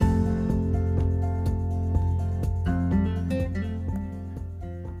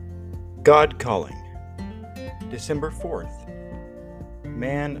God Calling, December 4th,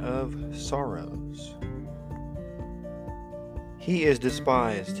 Man of Sorrows. He is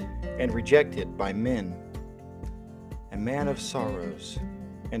despised and rejected by men, a man of sorrows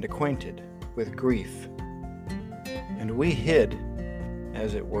and acquainted with grief. And we hid,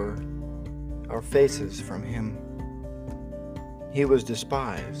 as it were, our faces from him. He was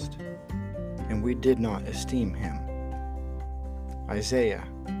despised, and we did not esteem him. Isaiah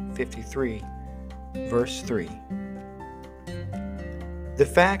 53, verse 3. The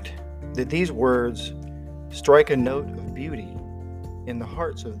fact that these words strike a note of beauty in the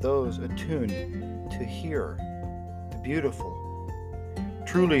hearts of those attuned to hear the beautiful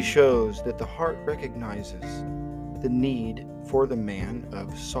truly shows that the heart recognizes the need for the man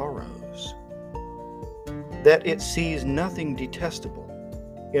of sorrows, that it sees nothing detestable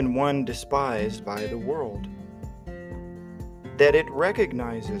in one despised by the world, that it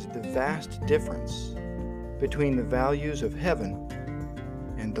recognizes the vast difference between the values of heaven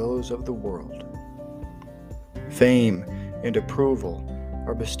and those of the world. Fame and approval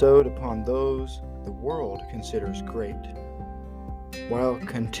are bestowed upon those the world considers great, while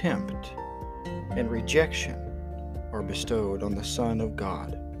contempt and rejection are bestowed on the Son of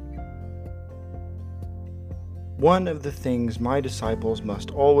God. One of the things my disciples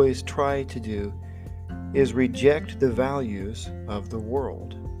must always try to do is reject the values of the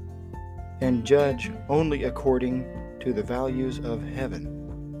world and judge only according to the values of heaven.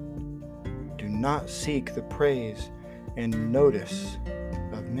 Do not seek the praise and notice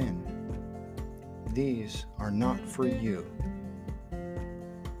of men. These are not for you.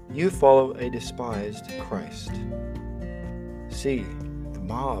 You follow a despised Christ. See, the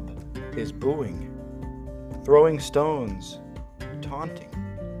mob is booing, throwing stones, taunting.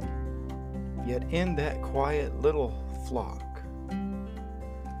 Yet in that quiet little flock,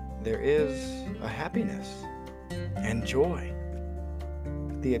 there is a happiness and joy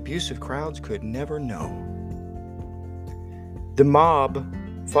the abusive crowds could never know. The mob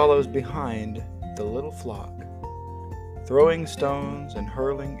follows behind the little flock, throwing stones and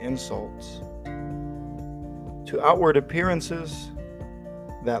hurling insults. To outward appearances,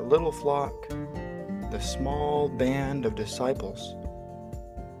 that little flock, the small band of disciples,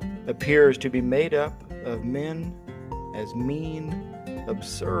 appears to be made up of men as mean,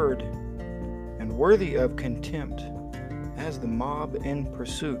 absurd, and worthy of contempt as the mob in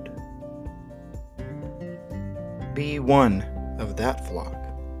pursuit. Be one of that flock,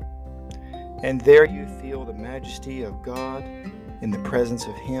 and there you feel the majesty of God in the presence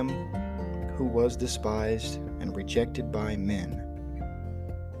of Him who was despised and rejected by men.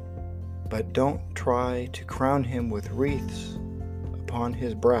 But don't try to crown Him with wreaths upon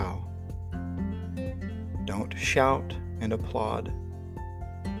His brow. Don't shout and applaud.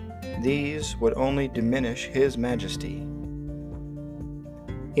 These would only diminish His majesty.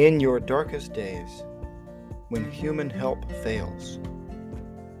 In your darkest days, when human help fails,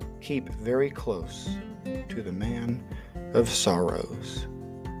 keep very close to the man of sorrows.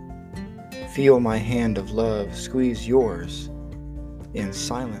 Feel my hand of love squeeze yours in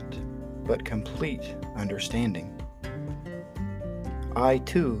silent but complete understanding. I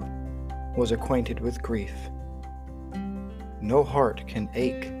too was acquainted with grief. No heart can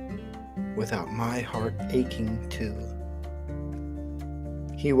ache without my heart aching too.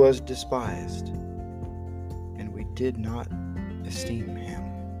 He was despised, and we did not esteem him.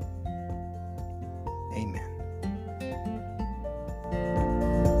 Amen.